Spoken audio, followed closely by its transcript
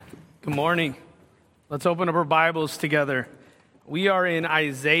Good morning. Let's open up our Bibles together. We are in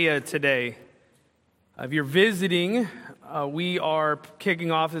Isaiah today. If you're visiting, we are kicking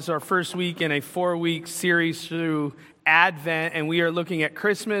off. This is our first week in a 4-week series through Advent, and we are looking at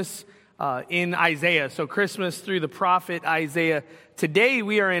Christmas in Isaiah. So Christmas through the prophet Isaiah. Today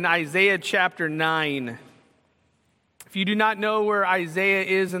we are in Isaiah chapter 9. If you do not know where Isaiah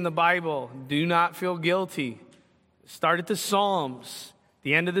is in the Bible, do not feel guilty. Start at the Psalms.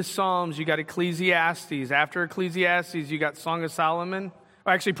 The end of the Psalms, you got Ecclesiastes. After Ecclesiastes, you got Song of Solomon.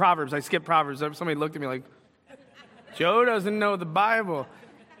 Or actually, Proverbs. I skipped Proverbs. Somebody looked at me like, Joe doesn't know the Bible.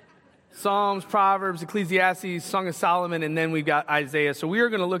 Psalms, Proverbs, Ecclesiastes, Song of Solomon, and then we've got Isaiah. So we are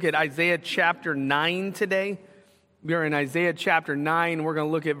going to look at Isaiah chapter 9 today. We are in Isaiah chapter 9. We're going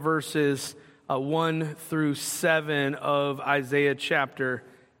to look at verses 1 through 7 of Isaiah chapter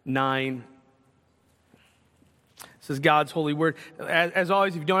 9. This is God's holy word. As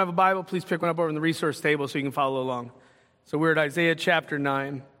always, if you don't have a Bible, please pick one up over in the resource table so you can follow along. So we're at Isaiah chapter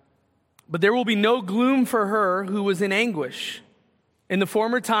 9. But there will be no gloom for her who was in anguish. In the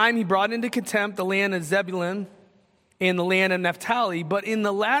former time, he brought into contempt the land of Zebulun and the land of Naphtali. But in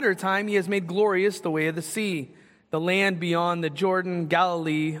the latter time, he has made glorious the way of the sea, the land beyond the Jordan,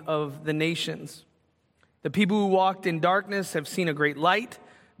 Galilee of the nations. The people who walked in darkness have seen a great light.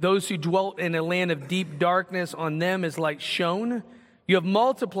 Those who dwelt in a land of deep darkness, on them is light shone. You have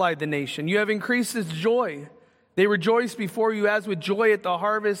multiplied the nation. You have increased its joy. They rejoice before you as with joy at the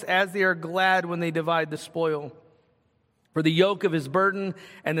harvest, as they are glad when they divide the spoil. For the yoke of his burden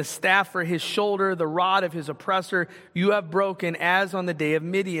and the staff for his shoulder, the rod of his oppressor, you have broken as on the day of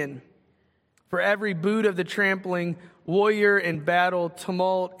Midian. For every boot of the trampling warrior in battle,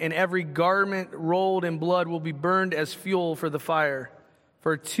 tumult, and every garment rolled in blood will be burned as fuel for the fire.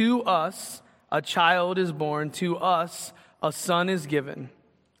 For to us a child is born, to us a son is given,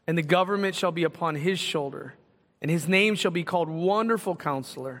 and the government shall be upon his shoulder, and his name shall be called Wonderful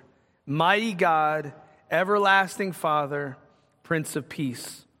Counselor, Mighty God, Everlasting Father, Prince of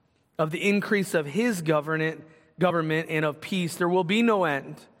Peace. Of the increase of his government and of peace there will be no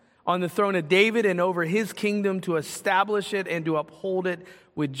end, on the throne of David and over his kingdom, to establish it and to uphold it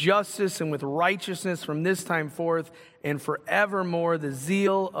with justice and with righteousness from this time forth and forevermore. The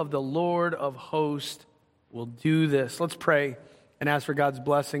zeal of the Lord of hosts will do this. Let's pray and ask for God's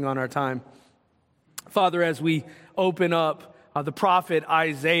blessing on our time. Father, as we open up the prophet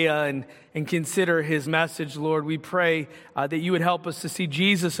Isaiah and consider his message, Lord, we pray that you would help us to see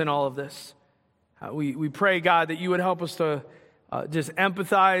Jesus in all of this. We pray, God, that you would help us to just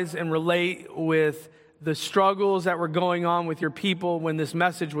empathize and relate with the struggles that were going on with your people when this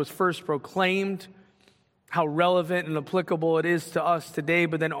message was first proclaimed, how relevant and applicable it is to us today,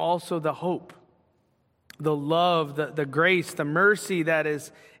 but then also the hope, the love, the grace, the mercy that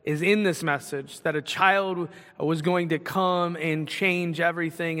is in this message, that a child was going to come and change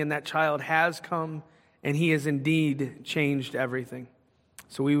everything, and that child has come, and he has indeed changed everything.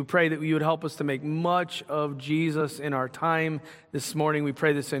 So we would pray that you would help us to make much of Jesus in our time this morning. We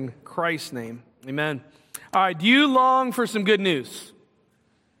pray this in Christ's name. Amen. All right, do you long for some good news?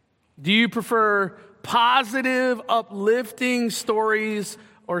 Do you prefer positive, uplifting stories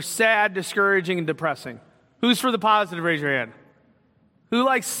or sad, discouraging, and depressing? Who's for the positive? Raise your hand. Who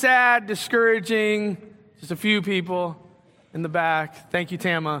likes sad, discouraging? Just a few people in the back. Thank you,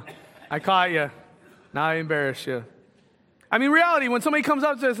 Tama. I caught you. Now I embarrass you. I mean, reality, when somebody comes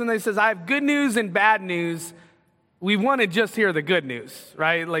up to us and they says, I have good news and bad news, we want to just hear the good news,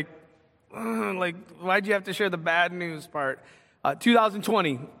 right? Like, why'd you have to share the bad news part?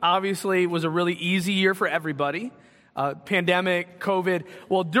 2020, obviously, was a really easy year for everybody. Pandemic, COVID.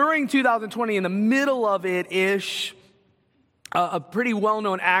 Well, during 2020, in the middle of it-ish, a pretty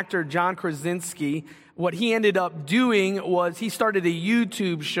well-known actor, John Krasinski, what he ended up doing was he started a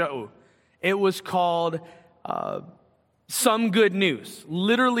YouTube show. It was called Some Good News.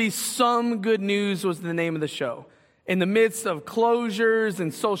 Literally, Some Good News was the name of the show. In the midst of closures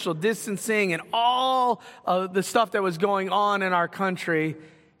and social distancing and all of the stuff that was going on in our country,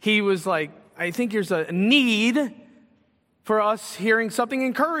 he was like, I think there's a need for us hearing something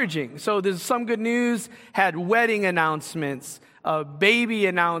encouraging. So there's Some Good News, had wedding announcements, baby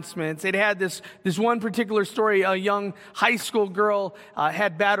announcements. It had this one particular story. A young high school girl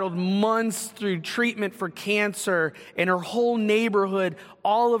had battled months through treatment for cancer, and her whole neighborhood,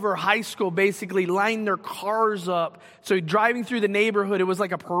 all of her high school basically lined their cars up. So driving through the neighborhood, it was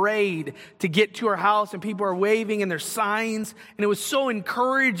like a parade to get to her house, and people are waving and there's signs. And it was so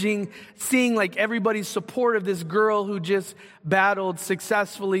encouraging seeing like everybody's support of this girl who just battled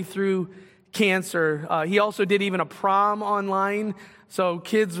successfully through cancer. He also did even a prom online. So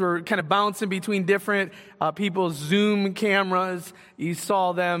kids were kind of bouncing between different people's Zoom cameras. You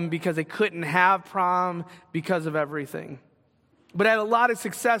saw them because they couldn't have prom because of everything. But had a lot of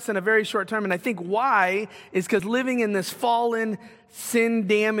success in a very short time. And I think why is because living in this fallen,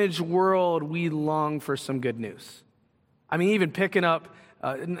 sin-damaged world, we long for some good news. I mean, even picking up,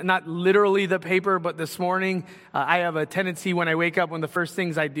 not literally the paper, but this morning, I have a tendency when I wake up, one of the first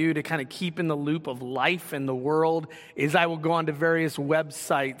things I do to kind of keep in the loop of life and the world is I will go onto various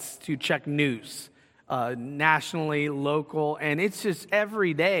websites to check news, nationally, local, and it's just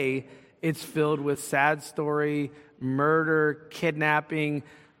every day it's filled with sad story, murder, kidnapping,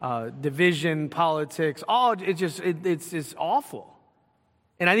 division, politics, it's just awful.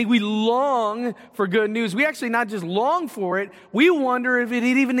 And I think we long for good news. We actually not just long for it, we wonder if it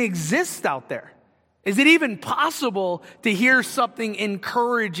even exists out there. Is it even possible to hear something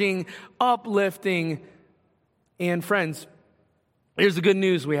encouraging, uplifting? And friends, here's the good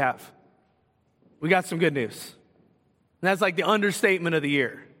news we have. We got some good news. And that's like the understatement of the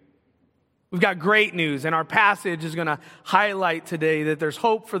year. We've got great news, and our passage is going to highlight today that there's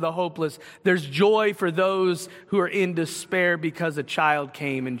hope for the hopeless. There's joy for those who are in despair because a child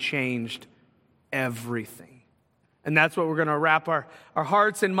came and changed everything. And that's what we're going to wrap our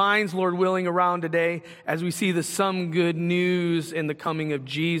hearts and minds, Lord willing, around today as we see some good news in the coming of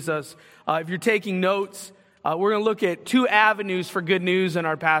Jesus. If you're taking notes, we're going to look at 2 avenues for good news in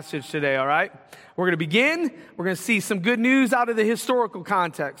our passage today, all right? We're going to begin. We're going to see some good news out of the historical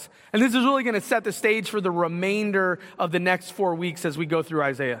context. And this is really going to set the stage for the remainder of the next 4 weeks as we go through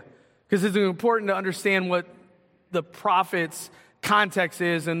Isaiah. Because it's important to understand what the prophet's context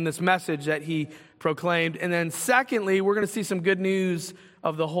is in this message that he proclaimed. And then secondly, we're going to see some good news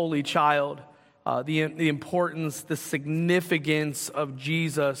of the Holy Child, the importance, the significance of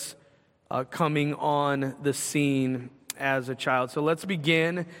Jesus coming on the scene as a child. So let's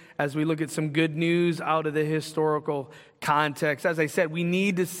begin as we look at some good news out of the historical context. As I said, we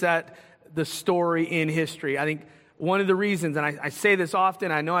need to set the story in history. I think one of the reasons, and I say this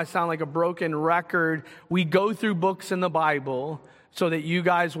often, I know I sound like a broken record, we go through books in the Bible so that you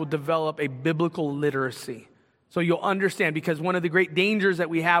guys will develop a biblical literacy. So you'll understand, because one of the great dangers that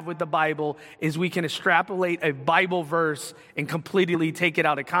we have with the Bible is we can extrapolate a Bible verse and completely take it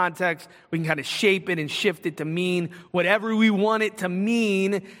out of context. We can kind of shape it and shift it to mean whatever we want it to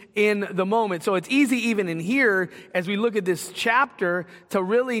mean in the moment. So it's easy even in here, as we look at this chapter, to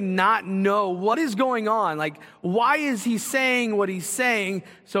really not know what is going on. Like, why is he saying what he's saying?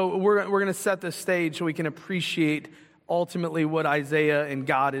 So we're going to set the stage so we can appreciate ultimately what Isaiah and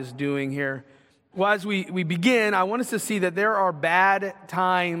God is doing here. Well, as we begin, I want us to see that there are bad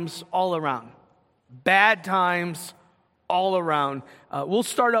times all around. Bad times all around. We'll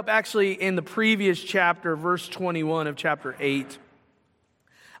start up actually in the previous chapter, verse 21 of chapter 8.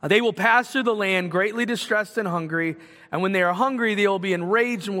 They will pass through the land greatly distressed and hungry, and when they are hungry, they will be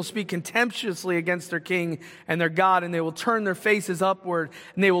enraged and will speak contemptuously against their king and their God, and they will turn their faces upward,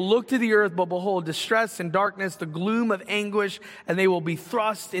 and they will look to the earth, but behold, distress and darkness, the gloom of anguish, and they will be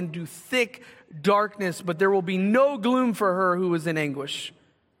thrust into thick darkness, but there will be no gloom for her who is in anguish.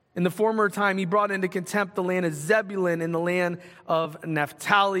 In the former time, he brought into contempt the land of Zebulun and the land of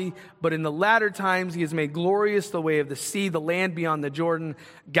Naphtali. But in the latter times, he has made glorious the way of the sea, the land beyond the Jordan,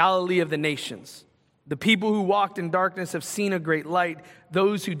 Galilee of the nations. The people who walked in darkness have seen a great light.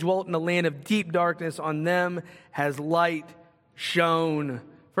 Those who dwelt in the land of deep darkness, on them has light shone.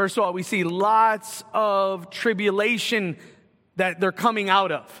 First of all, we see lots of tribulation that they're coming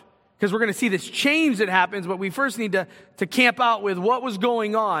out of, because we're going to see this change that happens, but we first need to camp out with what was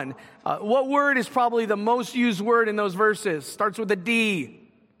going on. What word is probably the most used word in those verses? Starts with a D.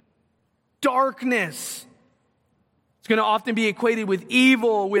 Darkness. It's going to often be equated with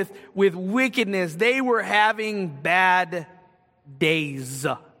evil, with wickedness. They were having bad days.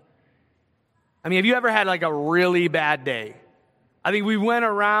 I mean, have you ever had like a really bad day? I think we went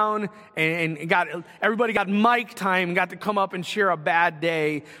around and everybody got mic time and got to come up and share a bad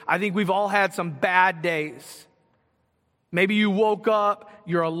day. I think we've all had some bad days. Maybe you woke up,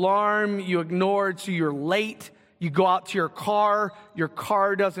 your alarm you ignored, so you're late. You go out to your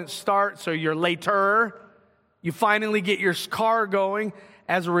car doesn't start, so you're later. You finally get your car going.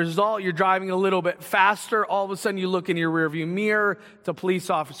 As a result, you're driving a little bit faster. All of a sudden, you look in your rearview mirror. It's a police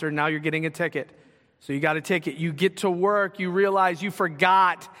officer. Now you're getting a ticket. So you got a ticket. You get to work. You realize you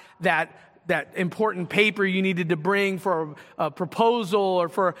forgot that that important paper you needed to bring for a proposal or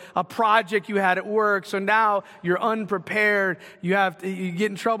for a project you had at work. So now you're unprepared. You get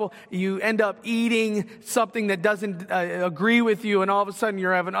in trouble. You end up eating something that doesn't agree with you, and all of a sudden you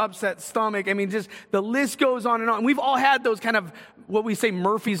have an upset stomach. I mean, just the list goes on and on. We've all had those kind of what we say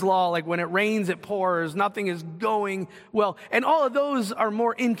Murphy's Law, like when it rains, it pours. Nothing is going well. And all of those are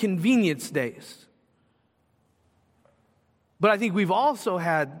more inconvenience days. But I think we've also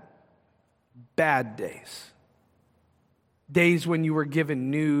had bad days. Days when you were given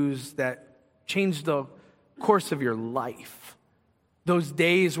news that changed the course of your life. Those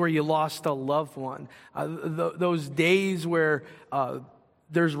days where you lost a loved one. Those days where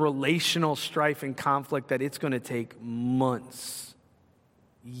there's relational strife and conflict that it's going to take months,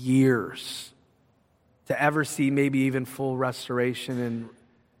 years to ever see maybe even full restoration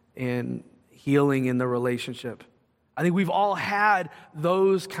and healing in the relationship. I think we've all had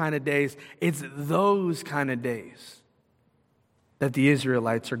those kind of days. It's those kind of days that the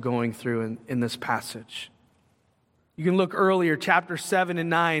Israelites are going through in this passage. You can look earlier, chapter 7 and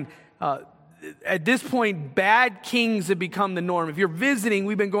 9. At this point, bad kings have become the norm. If you're visiting,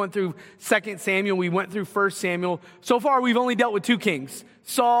 we've been going through 2 Samuel. We went through 1 Samuel. So far, we've only dealt with 2 kings.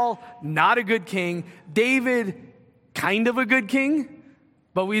 Saul, not a good king. David, kind of a good king.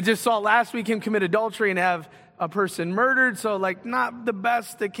 But we just saw last week him commit adultery and have a person murdered, so like not the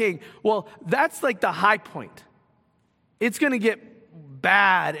best the king. Well, that's like the high point. It's going to get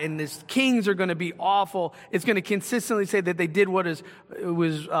bad, and these kings are going to be awful. It's going to consistently say that they did what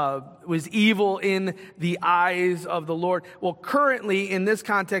was evil in the eyes of the Lord. Well, currently in this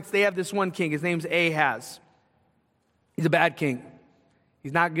context, they have this one king. His name's Ahaz. He's a bad king.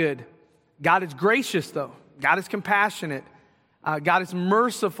 He's not good. God is gracious, though. God is compassionate. God is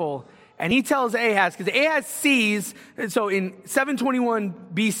merciful. And he tells Ahaz, because Ahaz sees, so in 721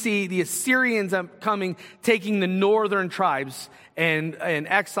 BC, the Assyrians are coming, taking the northern tribes and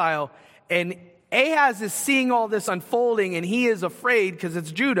exile. And Ahaz is seeing all this unfolding, and he is afraid because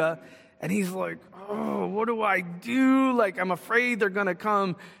it's Judah. And he's like, oh, what do I do? Like, I'm afraid they're going to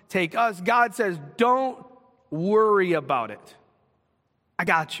come take us. God says, don't worry about it. I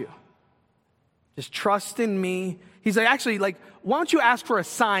got you. Just trust in me. He's like, actually, like, why don't you ask for a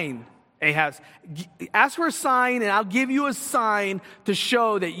sign? Ahaz, ask for a sign, and I'll give you a sign to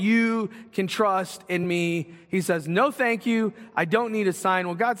show that you can trust in me. He says, no, thank you. I don't need a sign.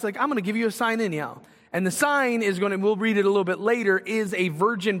 Well, God's like, I'm going to give you a sign anyhow. And the sign is going to, we'll read it a little bit later, is a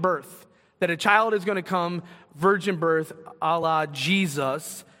virgin birth. That a child is going to come, virgin birth, a la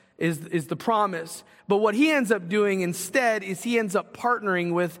Jesus, is the promise. But what he ends up doing instead is he ends up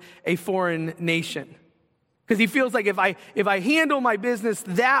partnering with a foreign nation. Because he feels like if I handle my business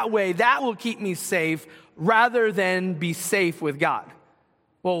that way, that will keep me safe rather than be safe with God.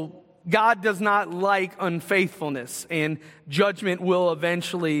 Well, God does not like unfaithfulness, and judgment will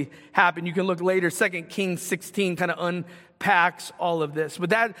eventually happen. You can look later, 2 Kings 16 kind of unpacks all of this. But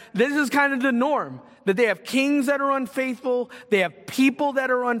this is kind of the norm, that they have kings that are unfaithful, they have people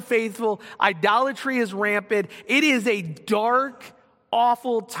that are unfaithful, idolatry is rampant. It is a dark,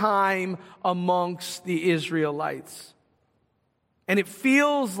 awful time amongst the Israelites. And it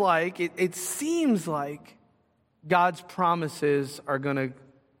feels like, it seems like God's promises are going to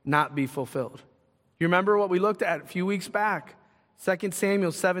not be fulfilled. You remember what we looked at a few weeks back? 2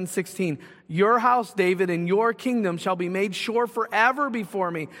 Samuel 7:16. Your house, David, and your kingdom shall be made sure forever before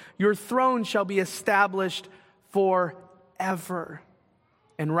me. Your throne shall be established forever.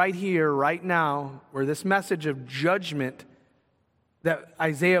 And right here, right now, where this message of judgment that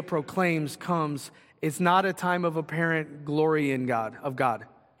Isaiah proclaims comes, it's not a time of apparent glory in God,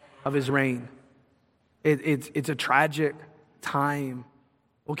 of his reign. It's a tragic time.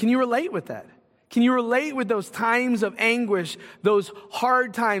 Well, can you relate with that? Can you relate with those times of anguish, those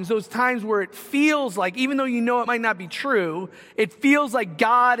hard times, those times where it feels like, even though you know it might not be true, it feels like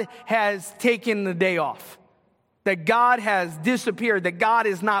God has taken the day off? That God has disappeared, that God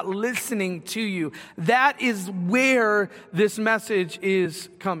is not listening to you. That is where this message is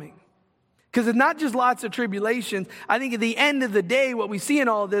coming. Because it's not just lots of tribulations. I think at the end of the day, what we see in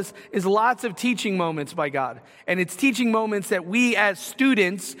all of this is lots of teaching moments by God. And it's teaching moments that we as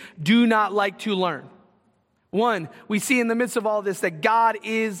students do not like to learn. One, we see in the midst of all this that God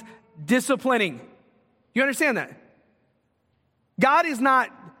is disciplining. You understand that? God is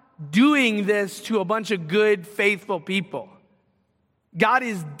not doing this to a bunch of good, faithful people. God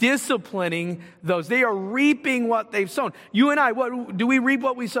is disciplining those. They are reaping what they've sown. You and I, what do we reap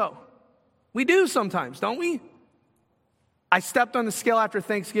what we sow? We do sometimes, don't we? I stepped on the scale after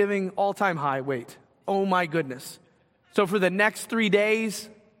Thanksgiving, all-time high weight. Oh my goodness. So for the next 3 days,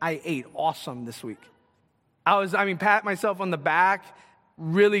 I ate awesome this week. Pat myself on the back,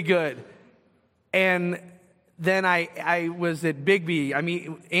 really good. And then I was at Bigby.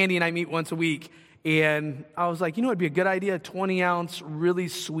 Andy and I meet once a week. And I was like, it'd be a good idea, 20-ounce, really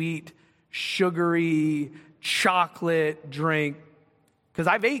sweet, sugary, chocolate drink. Because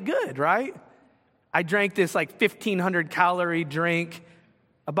I've ate good, right? I drank this 1,500 calorie drink.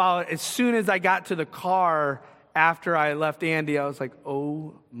 About as soon as I got to the car after I left Andy, I was like,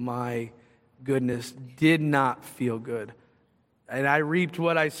 oh my goodness, did not feel good. And I reaped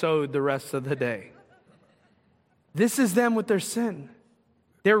what I sowed the rest of the day. This is them with their sin.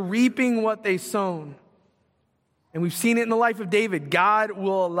 They're reaping what they sown. And we've seen it in the life of David. God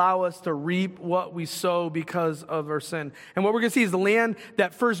will allow us to reap what we sow because of our sin. And what we're going to see is the land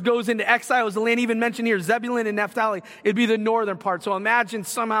that first goes into exile is the land even mentioned here, Zebulun and Naphtali. It'd be the northern part. So imagine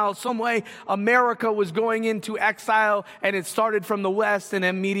somehow, some way, America was going into exile and it started from the west and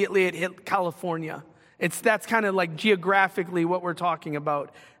immediately it hit California. That's kind of like geographically what we're talking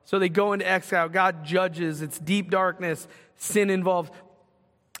about. So they go into exile. God judges. It's deep darkness, sin involved.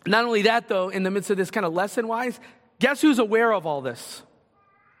 Not only that, though, in the midst of this kind of lesson-wise, guess who's aware of all this?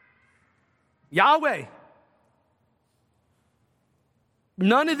 Yahweh.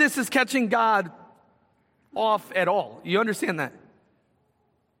 None of this is catching God off at all. You understand that?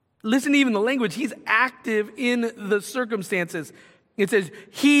 Listen to even the language. He's active in the circumstances. It says,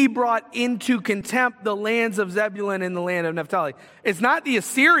 he brought into contempt the lands of Zebulun and the land of Naphtali. It's not the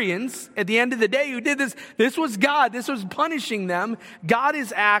Assyrians at the end of the day who did this. This was God. This was punishing them. God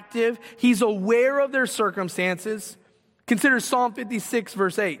is active. He's aware of their circumstances. Consider Psalm 56,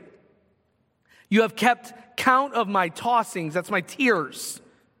 verse 8. You have kept count of my tossings. That's my tears.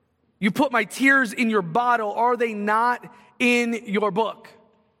 You put my tears in your bottle. Are they not in your book?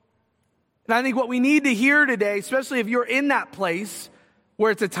 And I think what we need to hear today, especially if you're in that place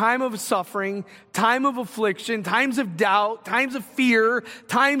where it's a time of suffering, time of affliction, times of doubt, times of fear,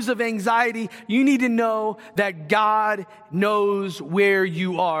 times of anxiety, you need to know that God knows where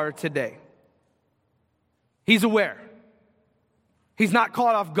you are today. He's aware. He's not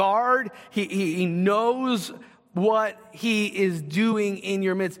caught off guard. He knows what he is doing in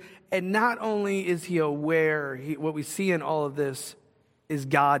your midst. And not only is he aware, what we see in all of this is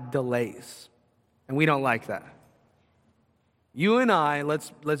God delays. And we don't like that. You and I,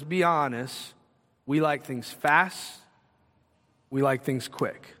 let's be honest, we like things fast. We like things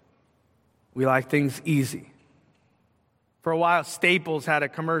quick. We like things easy. For a while, Staples had a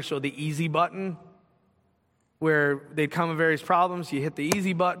commercial, the easy button, where they'd come with various problems. You hit the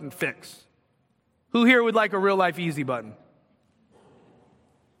easy button, fix. Who here would like a real life easy button?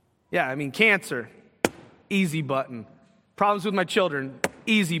 Yeah, cancer, easy button. Problems with my children,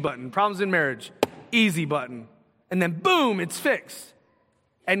 easy button. Problems in marriage, easy button. And then boom, it's fixed.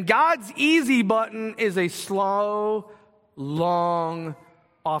 And God's easy button is a slow, long,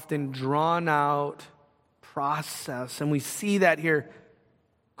 often drawn out process. And we see that here.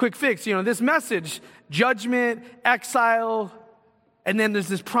 Quick fix, this message, judgment, exile, and then there's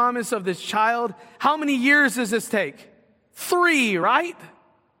this promise of this child. How many years does this take? 3, right?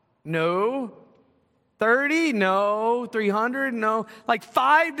 No. 30? No. 300? No.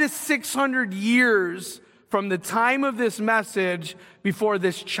 500 to 600 years from the time of this message before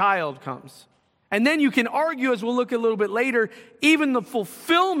this child comes. And then you can argue, as we'll look a little bit later, even the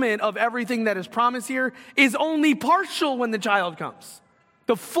fulfillment of everything that is promised here is only partial when the child comes.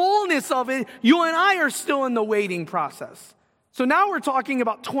 The fullness of it, you and I are still in the waiting process. So now we're talking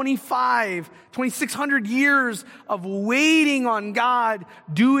about 2,600 years of waiting on God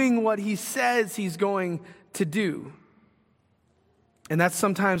doing what he says he's going to do. And that's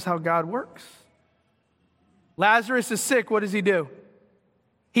sometimes how God works. Lazarus is sick. What does he do?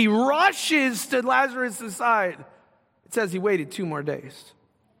 He rushes to Lazarus' side. It says he waited 2 more days.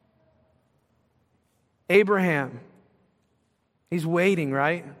 Abraham, he's waiting,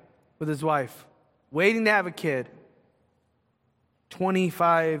 right? With his wife. Waiting to have a kid.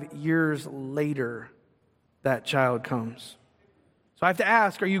 25 years later, that child comes. So I have to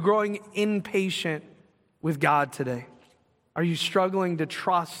ask, are you growing impatient with God today? Are you struggling to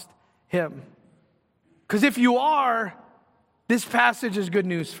trust him? Because if you are, this passage is good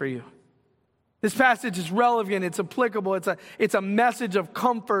news for you. This passage is relevant, it's applicable, it's a message of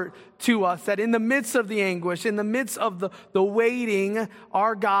comfort to us that in the midst of the anguish, in the midst of the waiting,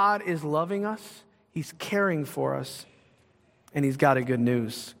 our God is loving us, he's caring for us, and he's got a good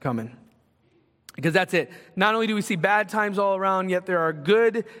news coming. Because that's it. Not only do we see bad times all around, yet there are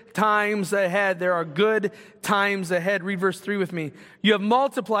good times ahead. There are good times ahead. Read verse 3 with me. You have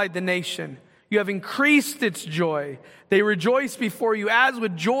multiplied the nation. You have increased its joy. They rejoice before you as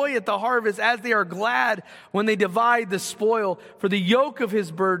with joy at the harvest, as they are glad when they divide the spoil. For the yoke of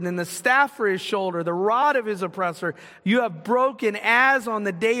his burden and the staff for his shoulder, the rod of his oppressor, you have broken as on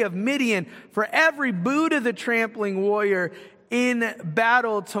the day of Midian. For every boot of the trampling warrior in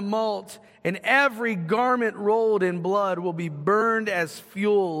battle tumult, and every garment rolled in blood will be burned as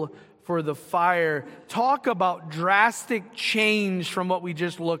fuel for the fire. Talk about drastic change from what we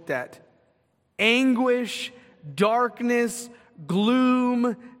just looked at. Anguish, darkness,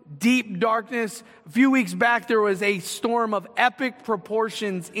 gloom, deep darkness. A few weeks back, there was a storm of epic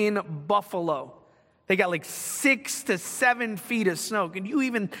proportions in Buffalo. They got like 6 to 7 feet of snow.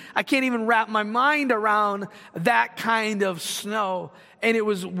 I can't even wrap my mind around that kind of snow. And it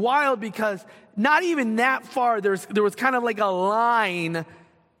was wild because not even that far, there was kind of like a line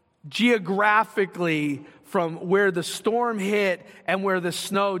geographically from where the storm hit and where the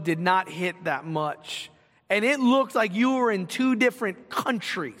snow did not hit that much. And it looked like you were in 2 different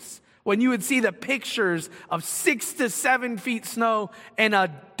countries when you would see the pictures of 6 to 7 feet snow and a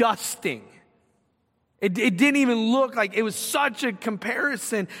dusting. It didn't even look like, it was such a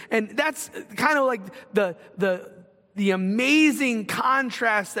comparison. And that's kind of like the amazing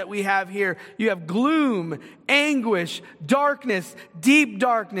contrast that we have here. You have gloom, anguish, darkness, deep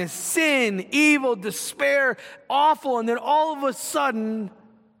darkness, sin, evil, despair, awful. And then all of a sudden,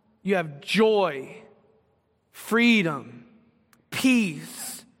 you have joy, freedom,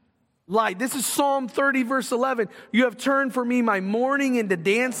 peace, light. This is Psalm 30, verse 11. You have turned for me my mourning into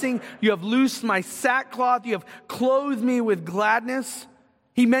dancing. You have loosed my sackcloth. You have clothed me with gladness.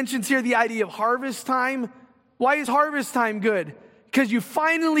 He mentions here the idea of harvest time. Why is harvest time good? Because you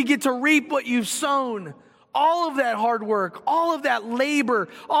finally get to reap what you've sown. All of that hard work, all of that labor,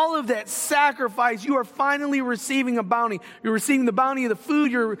 all of that sacrifice, you are finally receiving a bounty. You're receiving the bounty of the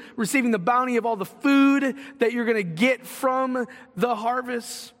food. You're receiving the bounty of all the food that you're going to get from the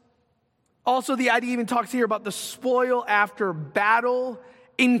harvest. Also, the idea even talks here about the spoil after battle,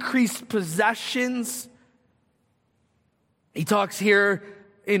 increased possessions. He talks here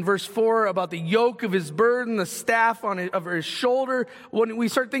in verse 4 about the yoke of his burden, the staff of his shoulder. When we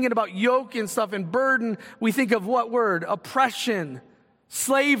start thinking about yoke and stuff and burden, we think of what word? Oppression,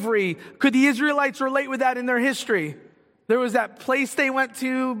 slavery. Could the Israelites relate with that in their history? There was that place they went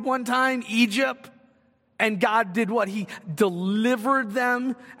to one time, Egypt, and God did what? He delivered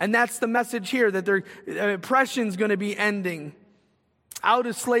them. And that's the message here, that their oppression's going to be ending. Out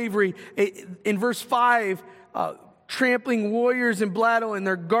of slavery. In verse 5, trampling warriors in battle and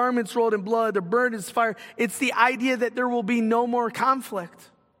their garments rolled in blood, they're burned as fire. It's the idea that there will be no more conflict,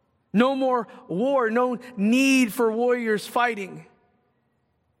 no more war, no need for warriors fighting.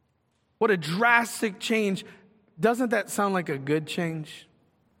 What a drastic change. Doesn't that sound like a good change?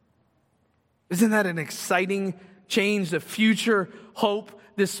 Isn't that an exciting change, the future hope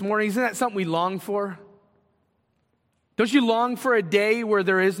this morning? Isn't that something we long for? Don't you long for a day where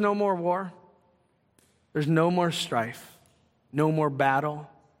there is no more war? There's no more strife, no more battle.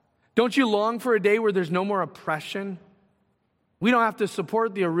 Don't you long for a day where there's no more oppression? We don't have to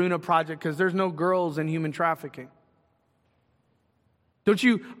support the Aruna Project because there's no girls in human trafficking. Don't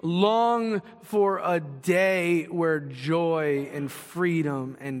you long for a day where joy and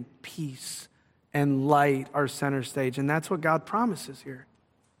freedom and peace and light are center stage? And that's what God promises here.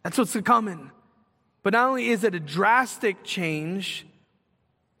 That's what's coming. But not only is it a drastic change,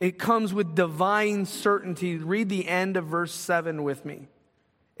 it comes with divine certainty. Read the end of verse 7 with me.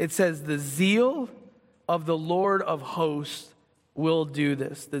 It says, the zeal of the Lord of hosts will do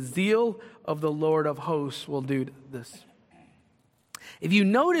this. The zeal of the Lord of hosts will do this. If you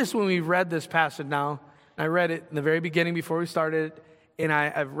notice when we read this passage now, I read it in the very beginning before we started, and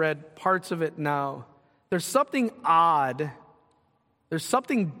I've read parts of it now. There's something odd. There's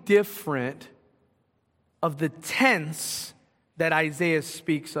something different of the tense that Isaiah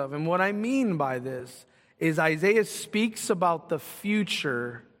speaks of. And what I mean by this is Isaiah speaks about the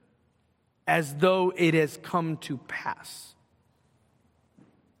future as though it has come to pass.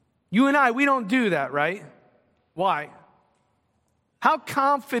 You and I, we don't do that, right? Why? How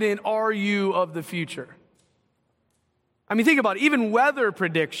confident are you of the future? I mean, think about it. Even weather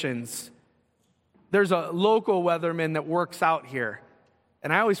predictions. There's a local weatherman that works out here.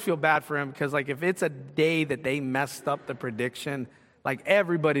 And I always feel bad for him because, like, if it's a day that they messed up the prediction, like,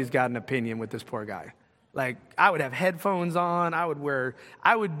 everybody's got an opinion with this poor guy. Like, I would have headphones on. I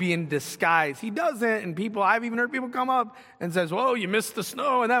would be in disguise. He doesn't. And I've even heard people come up and says, whoa, you missed the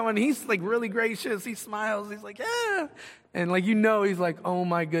snow. And that one, he's like really gracious. He smiles. He's like, yeah. And like, he's like, oh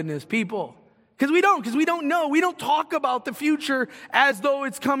my goodness, people. Because we don't know. We don't talk about the future as though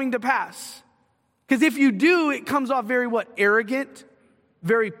it's coming to pass. Because if you do, it comes off very arrogant,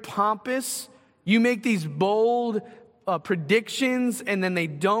 very pompous. You make these bold predictions and then they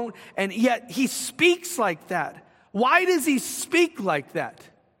don't. And yet he speaks like that. Why does he speak like that?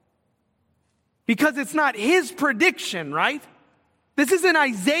 Because it's not his prediction, right? This isn't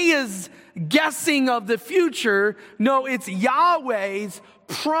Isaiah's guessing of the future. No, it's Yahweh's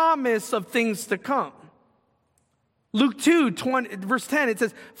promise of things to come. Luke 2, verse 10, it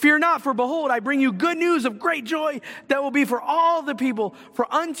says, "Fear not, for behold, I bring you good news of great joy that will be for all the people. For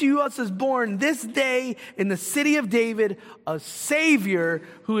unto us is born this day in the city of David a Savior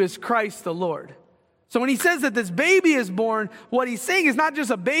who is Christ the Lord." So when he says that this baby is born, what he's saying is not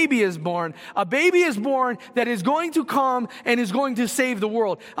just a baby is born. A baby is born that is going to come and is going to save the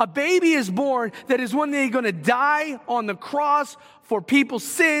world. A baby is born that is one day going to die on the cross for people's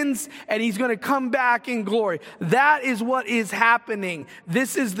sins, and he's going to come back in glory. That is what is happening.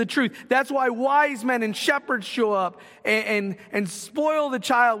 This is the truth. That's why wise men and shepherds show up and spoil the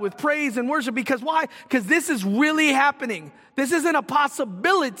child with praise and worship. Because why? Because this is really happening. This isn't a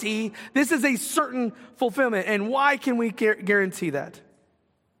possibility. This is a certain fulfillment. And why can we guarantee that?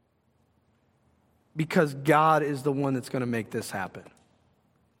 Because God is the one that's going to make this happen.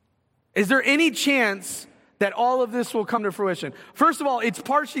 Is there any chance that all of this will come to fruition? First of all, it's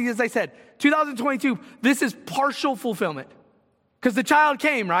partially, as I said, 2022, this is partial fulfillment. Because the child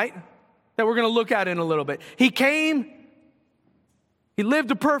came, right? That we're going to look at in a little bit. He came. He lived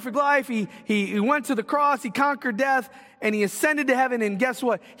a perfect life. He went to the cross. He conquered death. And he ascended to heaven. And guess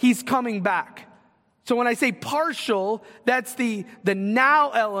what? He's coming back. So when I say partial, that's the now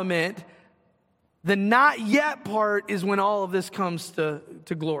element. The not yet part is when all of this comes to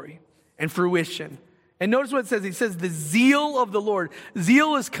glory and fruition. And notice what it says. He says the zeal of the Lord.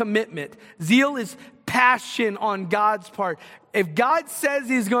 Zeal is commitment. Zeal is passion on God's part. If God says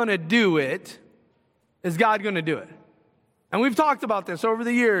he's going to do it, is God going to do it? And we've talked about this over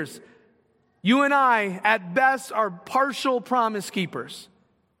the years. You and I, at best, are partial promise keepers.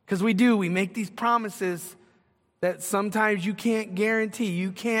 Because we make these promises that sometimes you can't guarantee,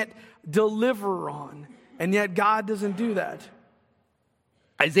 you can't deliver on. And yet God doesn't do that.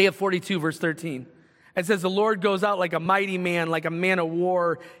 Isaiah 42, verse 13. It says, the Lord goes out like a mighty man, like a man of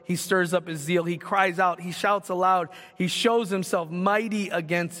war. He stirs up his zeal. He cries out. He shouts aloud. He shows himself mighty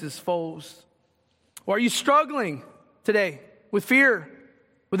against his foes. Or are you struggling today with fear,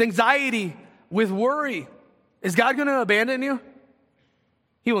 with anxiety, with worry? Is God going to abandon you?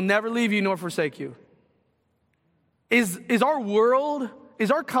 He will never leave you nor forsake you. Is our world,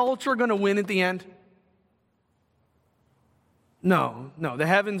 is our culture going to win at the end? No. The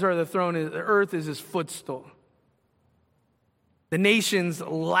heavens are the throne, the earth is his footstool. The nations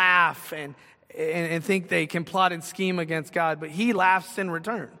laugh and think they can plot and scheme against God, but he laughs in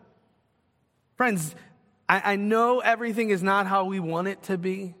return. Friends, I know everything is not how we want it to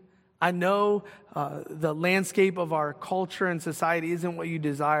be. I know the landscape of our culture and society isn't what you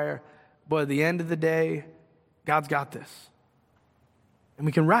desire, but at the end of the day, God's got this. And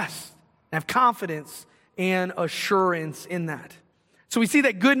we can rest and have confidence and assurance in that. So we see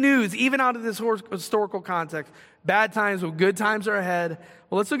that good news, even out of this historical context, bad times, but good times are ahead.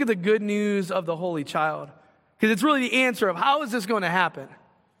 Well, let's look at the good news of the Holy Child, because it's really the answer of how is this going to happen?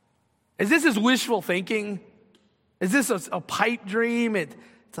 Is this his wishful thinking? Is this a pipe dream? It's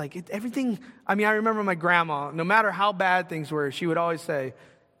like everything. I mean, I remember my grandma, no matter how bad things were, she would always say,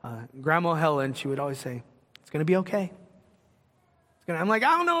 Grandma Helen, she would always say, it's going to be okay. I'm like,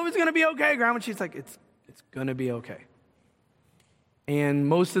 I don't know if it's going to be okay, Grandma. She's like, it's going to be okay. And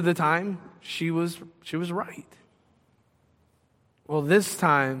most of the time, she was right. Well, this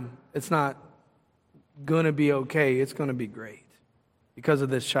time, it's not going to be okay. It's going to be great because of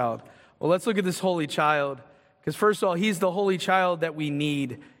this child. Well, let's look at this holy child. Because first of all, he's the holy child that we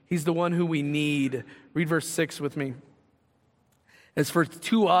need. He's the one who we need. Read verse 6 with me. As for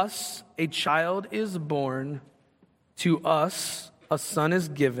to us, a child is born. To us, a son is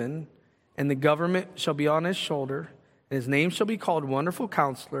given. And the government shall be on his shoulder. And his name shall be called Wonderful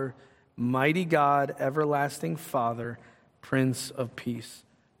Counselor, Mighty God, Everlasting Father, Prince of Peace.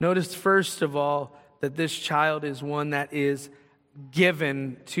 Notice first of all that this child is one that is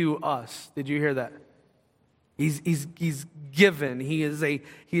given to us. Did you hear that? He's given. He is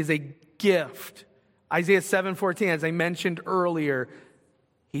a gift. Isaiah 7:14, as I mentioned earlier,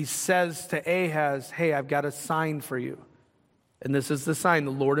 he says to Ahaz, hey, I've got a sign for you. And this is the sign.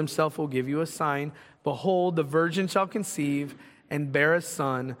 The Lord himself will give you a sign. Behold, the virgin shall conceive and bear a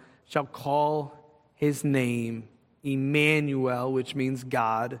son, shall call his name Emmanuel, which means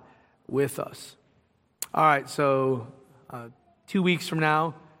God with us. All right, so 2 weeks from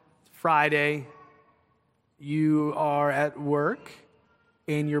now, it's Friday. you are at work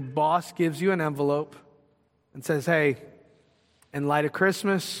and your boss gives you an envelope and says, hey, in light of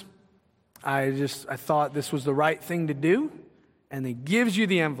Christmas, I thought this was the right thing to do, and he gives you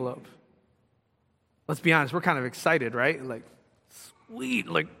the envelope. Let's be honest, we're kind of excited, right? Like, sweet,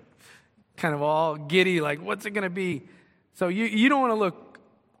 like kind of all giddy, like what's it going to be? So you don't want to look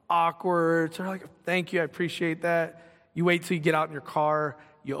awkward, so like, thank you, I appreciate that. You wait till you get out in your car,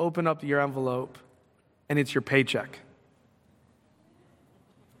 you open up your envelope, and it's your paycheck.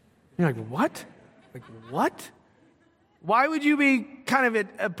 You're like, what? Like, what? Why would you be kind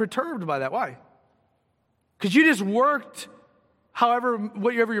of perturbed by that? Why? Because you just worked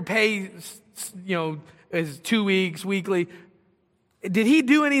whatever your pay, is 2 weeks, weekly. Did he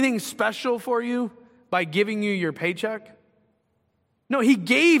do anything special for you by giving you your paycheck? No, he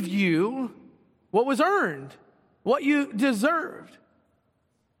gave you what was earned, what you deserved.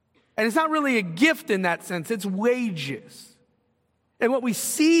 And it's not really a gift in that sense, it's wages. And what we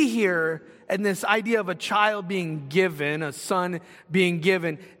see here in this idea of a child being given, a son being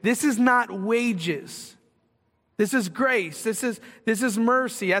given, this is not wages. This is grace. This is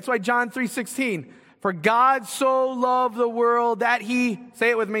mercy. That's why John 3:16, for God so loved the world that he,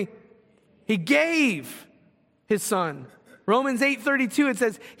 say it with me, he gave his son. Romans 8:32, it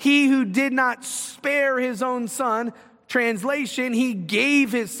says, he who did not spare his own son, translation, he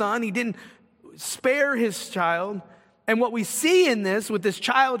gave his son. He didn't spare his child. And what we see in this, with this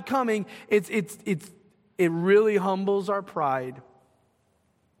child coming, it really humbles our pride.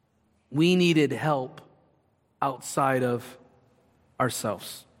 We needed help outside of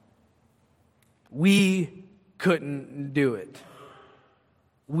ourselves. We couldn't do it.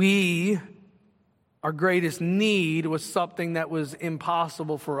 Our greatest need was something that was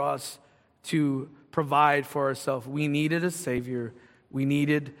impossible for us to provide for ourselves. We needed a Savior. We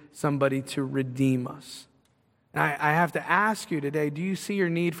needed somebody to redeem us. And I have to ask you today, do you see your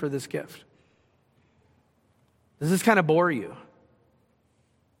need for this gift? Does this kind of bore you?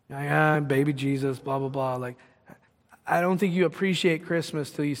 Baby Jesus, blah, blah, blah. Like, I don't think you appreciate Christmas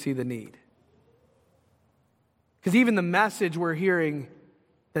till you see the need. Because even the message we're hearing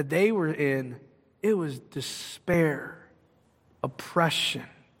that they were in, it was despair, oppression,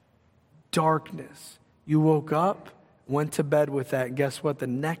 darkness. You woke up, went to bed with that. And guess what? The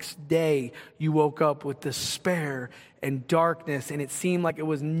next day, you woke up with despair and darkness, and it seemed like it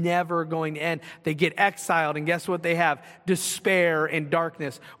was never going to end. They get exiled, and guess what they have? Despair and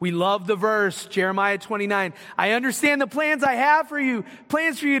darkness. We love the verse, Jeremiah 29. I understand the plans I have for you,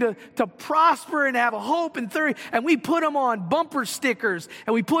 plans for you to prosper and have a hope and theory. And we put them on bumper stickers,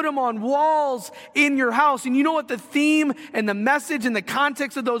 and we put them on walls in your house. And you know what the theme and the message and the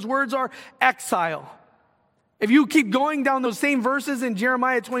context of those words are? Exile. If you keep going down those same verses in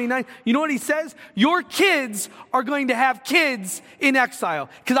Jeremiah 29, you know what he says? Your kids are going to have kids in exile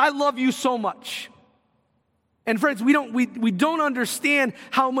because I love you so much. And friends, we don't understand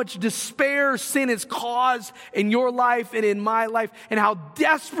how much despair sin has caused in your life and in my life, and how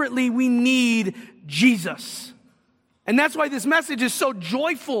desperately we need Jesus. And that's why this message is so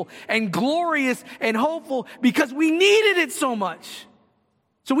joyful and glorious and hopeful, because we needed it so much.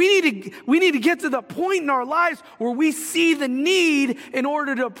 So we need to get to the point in our lives where we see the need in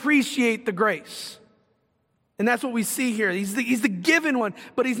order to appreciate the grace. And that's what we see here. He's the given one,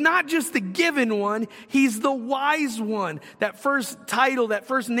 but he's not just the given one, he's the wise one. That first title, that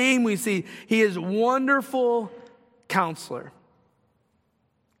first name we see, he is Wonderful Counselor.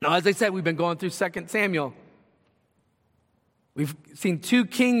 Now, as I said, we've been going through 2 Samuel. We've seen 2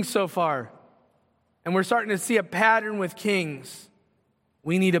 kings so far, and we're starting to see a pattern with kings.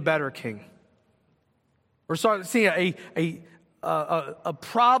 We need a better king. We're starting to see a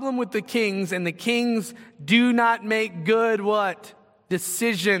problem with the kings, and the kings do not make good what?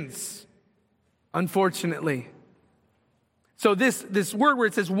 Decisions, unfortunately. So this word where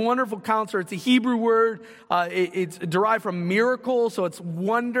it says wonderful counselor, it's a Hebrew word. It's derived from miracle, so it's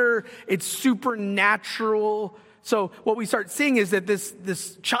wonder, it's supernatural. So what we start seeing is that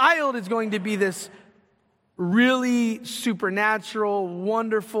this child is going to be this really supernatural,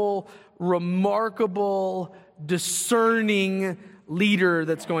 wonderful, remarkable, discerning leader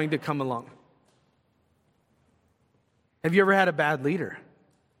that's going to come along. Have you ever had a bad leader?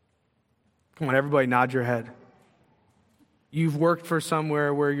 Come on, everybody nod your head. You've worked for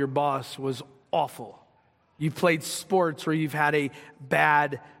somewhere where your boss was awful. You've played sports where you've had a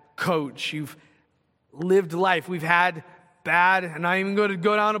bad coach. You've lived life. We've had bad, and I'm even going to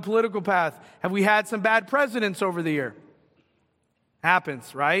go down a political path. Have we had some bad presidents over the year?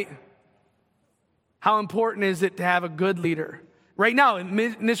 Happens, right? How important is it to have a good leader? Right now, in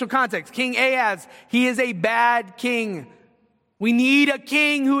initial context, King Ahaz, he is a bad king. We need a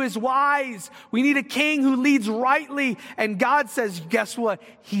king who is wise. We need a king who leads rightly. And God says, guess what?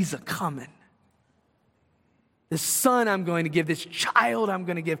 He's a-coming. This son I'm going to give, this child I'm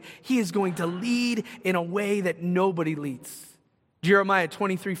going to give, he is going to lead in a way that nobody leads. Jeremiah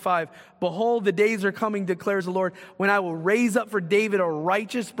 23:5, behold, the days are coming, declares the Lord, when I will raise up for David a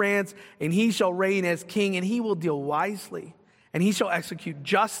righteous branch, and he shall reign as king, and he will deal wisely, and he shall execute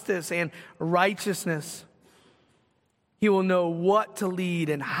justice and righteousness. He will know what to lead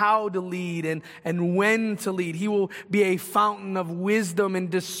and how to lead and when to lead. He will be a fountain of wisdom and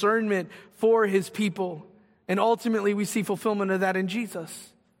discernment for his people. And ultimately, we see fulfillment of that in Jesus.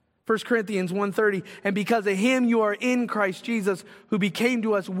 1 Corinthians 1:30, and because of him you are in Christ Jesus, who became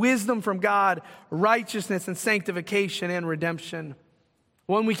to us wisdom from God, righteousness and sanctification and redemption.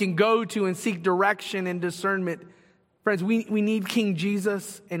 One we can go to and seek direction and discernment. Friends, we need King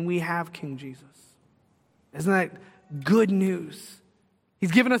Jesus, and we have King Jesus. Isn't that good news?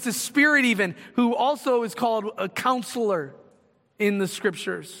 He's given us his Spirit even, who also is called a counselor in the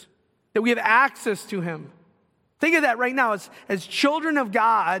scriptures, that we have access to him. Think of that right now. As children of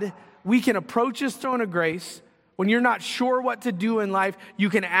God, we can approach his throne of grace. When you're not sure what to do in life,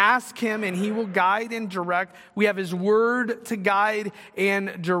 you can ask him and he will guide and direct. We have his word to guide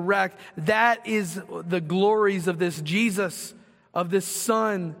and direct. That is the glories of this Jesus, of this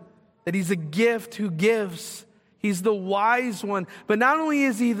son, that he's a gift who gives. He's the wise one. But not only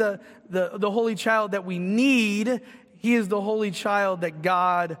is he the holy child that we need, he is the holy child that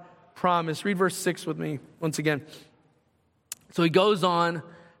God promised. Read verse 6 with me once again. So he goes on,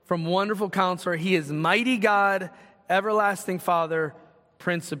 from wonderful counselor, he is mighty God, everlasting Father,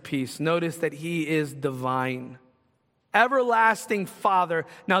 Prince of Peace. Notice that he is divine. Everlasting Father.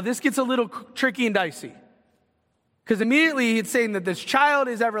 Now this gets a little tricky and dicey, because immediately he's saying that this child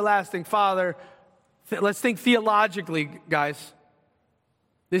is everlasting Father. Let's think theologically, guys.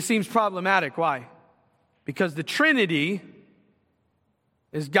 This seems problematic. Why? Because the Trinity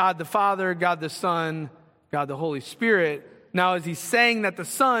is God the Father, God the Son, God the Holy Spirit. Now, is he saying that the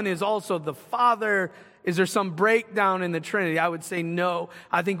Son is also the Father? Is there some breakdown in the Trinity? I would say no.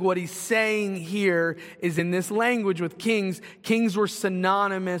 I think what he's saying here is, in this language with kings were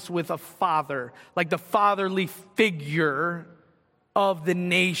synonymous with a father, like the fatherly figure of the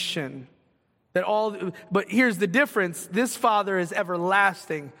nation. But here's the difference. This Father is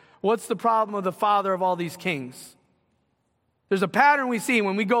everlasting. What's the problem of the father of all these kings? There's a pattern we see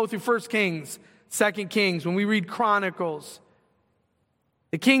when we go through 1 Kings, 2 Kings, when we read Chronicles.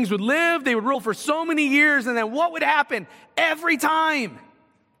 The kings would live, they would rule for so many years, and then what would happen? Every time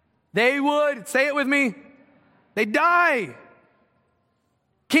they would, say it with me, they'd die.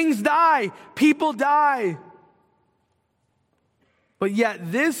 Kings die, people die. But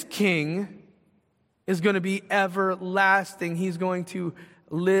yet this king is going to be everlasting. He's going to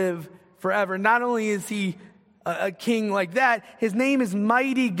live forever. Not only is he a king like that, his name is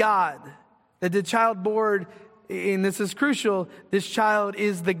Mighty God. That the child born, and this is crucial, this child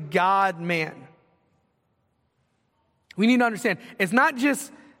is the God-man. We need to understand, it's not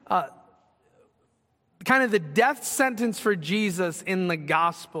just kind of the death sentence for Jesus in the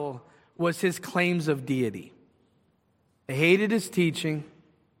gospel was his claims of deity. They hated his teaching.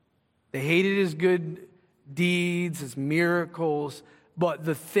 They hated his good deeds, his miracles. But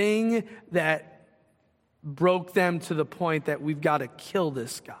the thing that broke them to the point that we've got to kill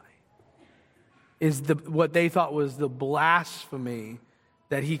this guy is what they thought was the blasphemy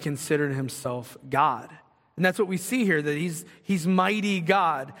that he considered himself God. And that's what we see here, that he's mighty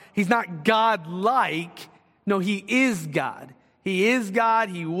God. He's not God-like. No, he is God. He is God.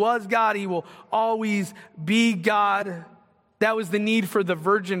 He was God. He will always be God. That was the need for the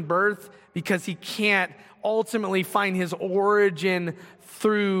virgin birth, because he can't ultimately find his origin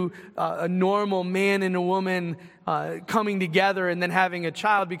through a normal man and a woman coming together and then having a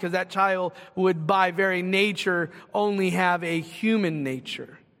child, because that child would by very nature only have a human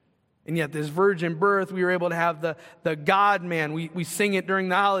nature. And yet this virgin birth, we were able to have the God-man. We sing it during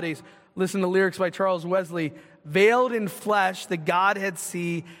the holidays. Listen to lyrics by Charles Wesley. Veiled in flesh, the Godhead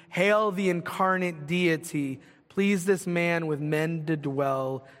see, hail the incarnate deity. Please this man with men to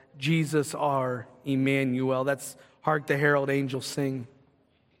dwell, Jesus our Emmanuel. That's Hark the Herald Angels Sing.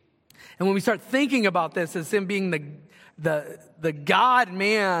 And when we start thinking about this as him being the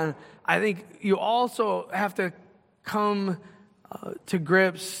God-man, I think you also have to come to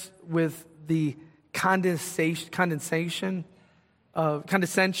grips with the condescension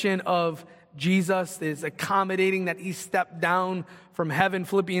of Jesus, is accommodating that he stepped down from heaven.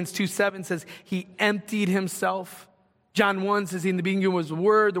 Philippians 2:7 says he emptied himself. John 1 says, in the beginning was the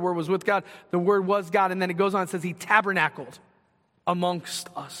Word was with God, the Word was God. And then it goes on and says, he tabernacled amongst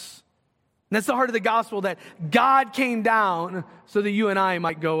us. And that's the heart of the gospel, that God came down so that you and I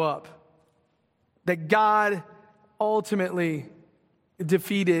might go up. That God ultimately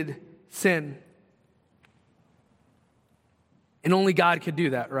defeated sin. And only God could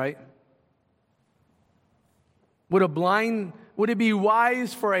do that, right? Would it be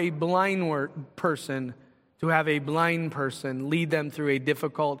wise for a blind person to have a blind person lead them through a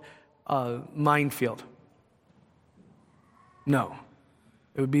difficult minefield? No.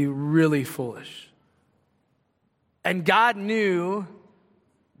 It would be really foolish. And God knew,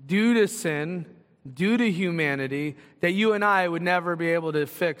 due to sin, due to humanity, that you and I would never be able to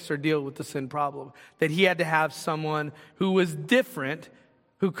fix or deal with the sin problem. That he had to have someone who was different,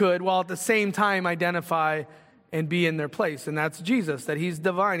 who could, while at the same time identify and be in their place. And that's Jesus, that he's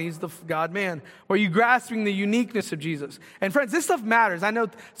divine, he's the God-man. Are you grasping the uniqueness of Jesus? And friends, this stuff matters. I know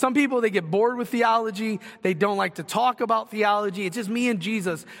some people, they get bored with theology. They don't like to talk about theology. It's just me and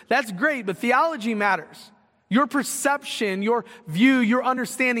Jesus. That's great, but theology matters. Your perception, your view, your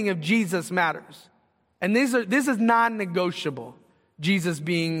understanding of Jesus matters. And this is non-negotiable. Jesus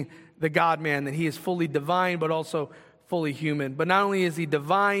being the God-man, that he is fully divine, but also fully human. But not only is he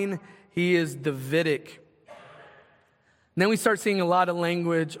divine, he is Davidic. And then we start seeing a lot of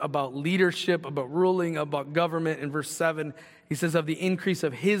language about leadership, about ruling, about government. In verse 7, he says, of the increase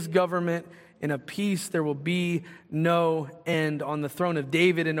of his government and of peace, there will be no end on the throne of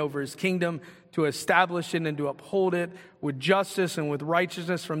David and over his kingdom, to establish it and to uphold it with justice and with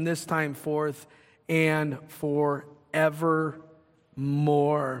righteousness from this time forth and forevermore.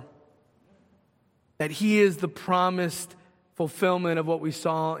 That he is the promised fulfillment of what we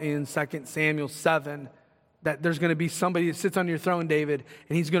saw in 2 Samuel 7. That there's going to be somebody that sits on your throne, David,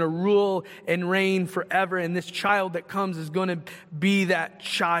 and he's going to rule and reign forever. And this child that comes is going to be that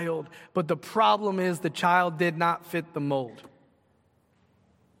child. But the problem is the child did not fit the mold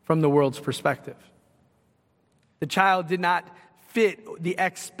from the world's perspective. The child did not fit the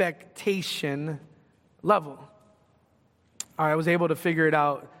expectation level. All right, I was able to figure it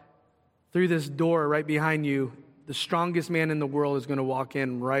out. Through this door right behind you, the strongest man in the world is going to walk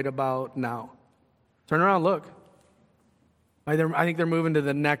in right about now. Turn around, look. I think they're moving to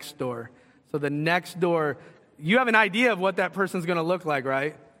the next door. So the next door, you have an idea of what that person's going to look like,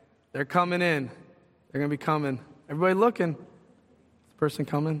 right? They're coming in. They're going to be coming. Everybody looking. Is the person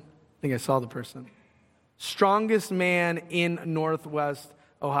coming? I think I saw the person. Strongest man in Northwest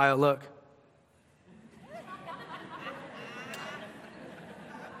Ohio. Look.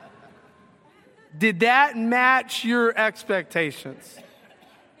 Did that match your expectations?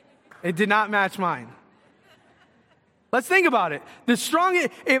 It did not match mine. Let's think about it.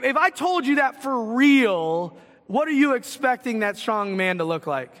 If I told you that for real, what are you expecting that strong man to look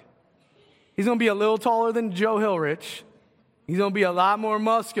like? He's going to be a little taller than Joe Hillrich. He's going to be a lot more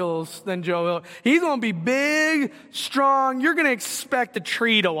musculous than Joe Hillrich. He's going to be big, strong. You're going to expect a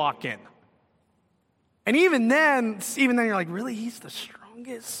tree to walk in. And even then you're like, really? He's the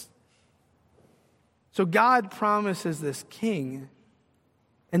strongest? So God promises this king,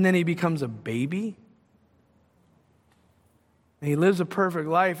 and then he becomes a baby. And he lives a perfect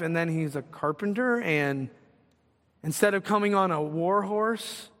life, and then he's a carpenter, and instead of coming on a war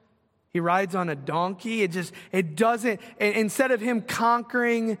horse, he rides on a donkey. Instead of him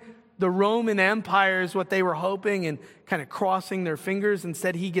conquering the Roman Empire is what they were hoping and kind of crossing their fingers,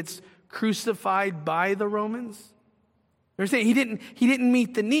 instead he gets crucified by the Romans. They're saying he didn't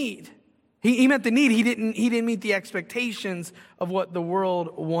meet the need. He met the need. He didn't meet the expectations of what the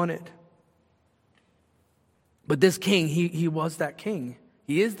world wanted. But this king, he was that king.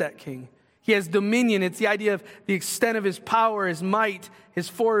 He is that king. He has dominion. It's the idea of the extent of his power, his might, his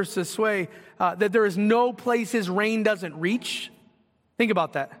force, his sway, that there is no place his reign doesn't reach. Think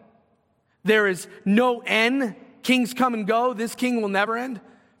about that. There is no end. Kings come and go. This king will never end.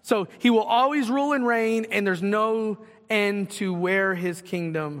 So he will always rule and reign, and there's no end to where his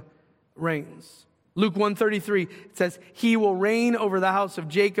kingdom reigns. Luke 1:33 says, he will reign over the house of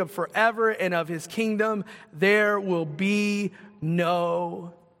Jacob forever, and of his kingdom there will be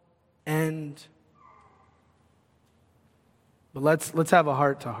no end. But let's have a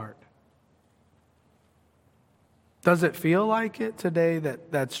heart to heart. Does it feel like it today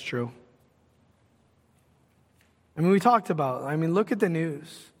that that's true? We talked about, look at the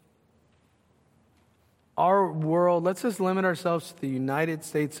news. Our world, let's just limit ourselves to the United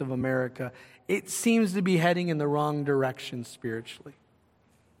States of America. It seems to be heading in the wrong direction spiritually.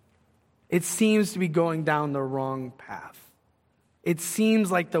 It seems to be going down the wrong path. It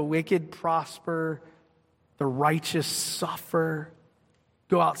seems like the wicked prosper, The righteous suffer.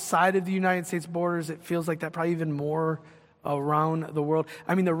 Go outside of the United States borders, it feels like that, probably even more around the world.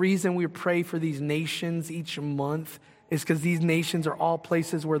 I mean, the reason we pray for these nations each month is because these nations are all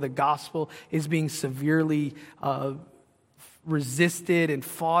places where the gospel is being severely resisted and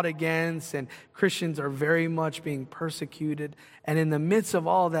fought against, and Christians are very much being persecuted. And in the midst of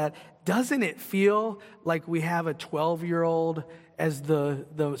all that, doesn't it feel like we have a 12-year-old as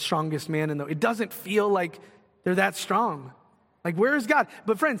the strongest man in the... It doesn't feel like they're that strong. Like, where is God?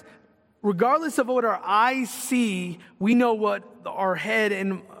 But friends, regardless of what our eyes see, we know what our head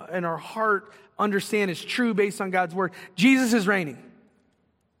and our heart understand is true based on God's word. Jesus is reigning.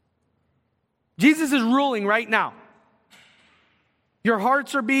 Jesus is ruling right now. Your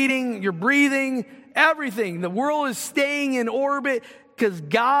hearts are beating, you're breathing, everything. The world is staying in orbit because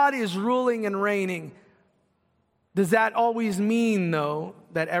God is ruling and reigning. Does that always mean, though,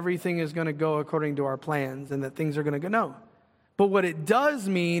 that everything is going to go according to our plans and that things are going to go? No. But what it does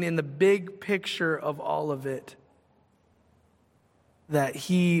mean in the big picture of all of it, that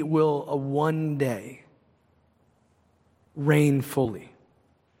he will one day reign fully.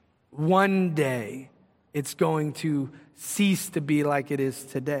 One day it's going to cease to be like it is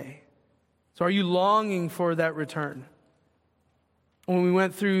today. So are you longing for that return? When we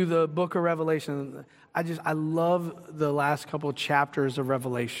went through the book of Revelation, I love the last couple chapters of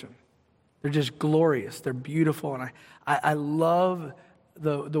Revelation. They're just glorious. They're beautiful. And I love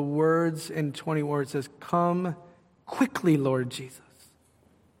the words in 20 where it says, "Come quickly, Lord Jesus.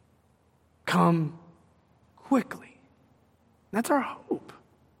 Come quickly." That's our hope.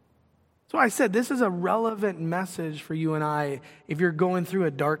 So I said this is a relevant message for you and I if you're going through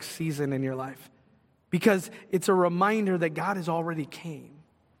a dark season in your life. Because it's a reminder that God has already came.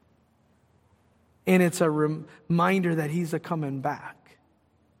 And it's a reminder that he's a coming back.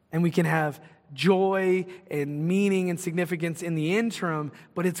 And we can have joy and meaning and significance in the interim,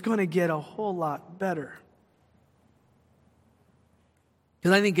 but it's going to get a whole lot better.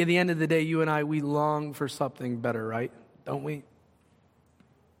 Because I think at the end of the day, you and I, we long for something better, right? Don't we?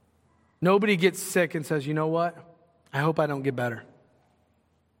 Nobody gets sick and says, you know what? I hope I don't get better.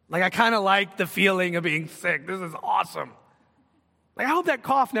 Like, I kind of like the feeling of being sick. This is awesome. Like, I hope that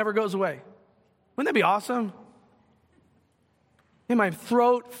cough never goes away. Wouldn't that be awesome? And my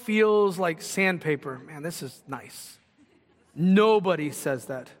throat feels like sandpaper. Man, this is nice. Nobody says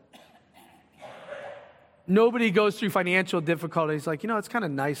that. Nobody goes through financial difficulties like, it's kind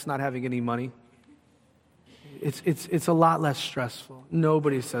of nice not having any money. It's a lot less stressful.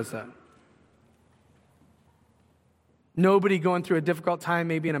 Nobody says that. Nobody going through a difficult time,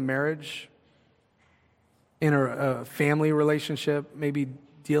 maybe in a marriage, in a family relationship, maybe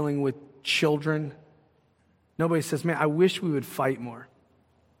dealing with children. Nobody says, man, I wish we would fight more.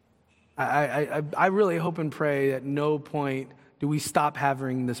 I really hope and pray at no point do we stop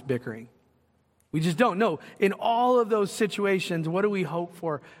having this bickering. We just don't. No, in all of those situations, what do we hope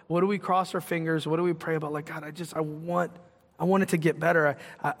for? What do we cross our fingers? What do we pray about? Like, God, I want it to get better.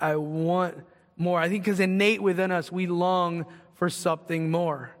 I want more. I think because innate within us, we long for something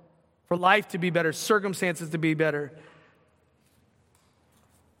more, for life to be better, circumstances to be better.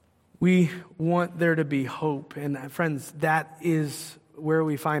 We want there to be hope. And friends, that is where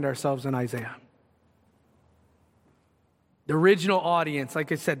we find ourselves in Isaiah. The original audience,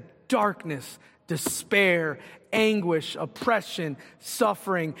 like I said, darkness, despair, anguish, oppression,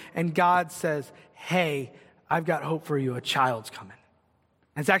 suffering. And God says, hey, I've got hope for you. A child's coming.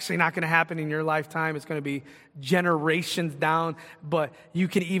 It's actually not going to happen in your lifetime. It's going to be generations down. But you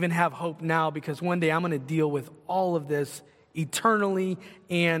can even have hope now because one day I'm going to deal with all of this eternally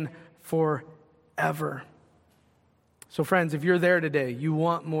and forever. So friends, if you're there today, you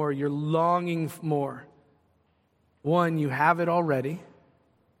want more, you're longing for more. One, you have it already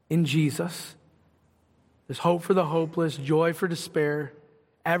in Jesus. There's hope for the hopeless, joy for despair.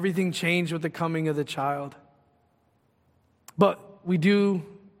 Everything changed with the coming of the child. But we do,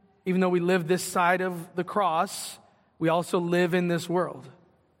 even though we live this side of the cross, we also live in this world.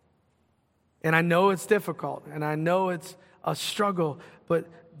 And I know it's difficult, and I know it's a struggle, but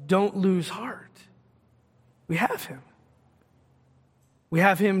don't lose heart. We have him. We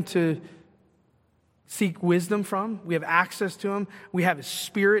have him to seek wisdom from. We have access to him. We have his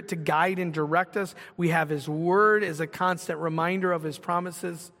spirit to guide and direct us. We have his word as a constant reminder of his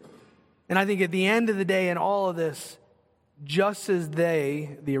promises. And I think at the end of the day in all of this, just as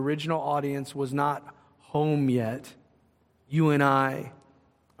the original audience, was not home yet, you and I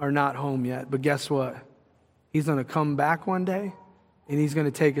are not home yet. But guess what? He's going to come back one day, and he's going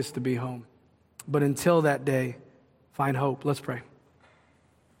to take us to be home. But until that day, find hope. Let's pray.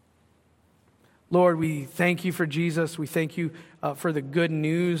 Lord, we thank you for Jesus. We thank you for the good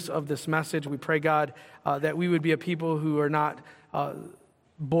news of this message. We pray, God, that we would be a people who are not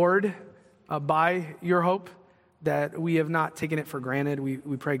bored by your hope, that we have not taken it for granted. We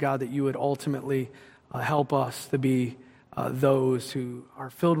pray, God, that you would ultimately help us to be those who are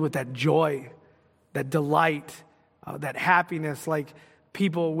filled with that joy, that delight, that happiness, like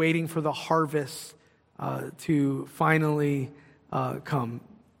people waiting for the harvest to finally come.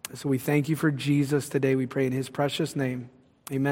 So we thank you for Jesus today. We pray in his precious name.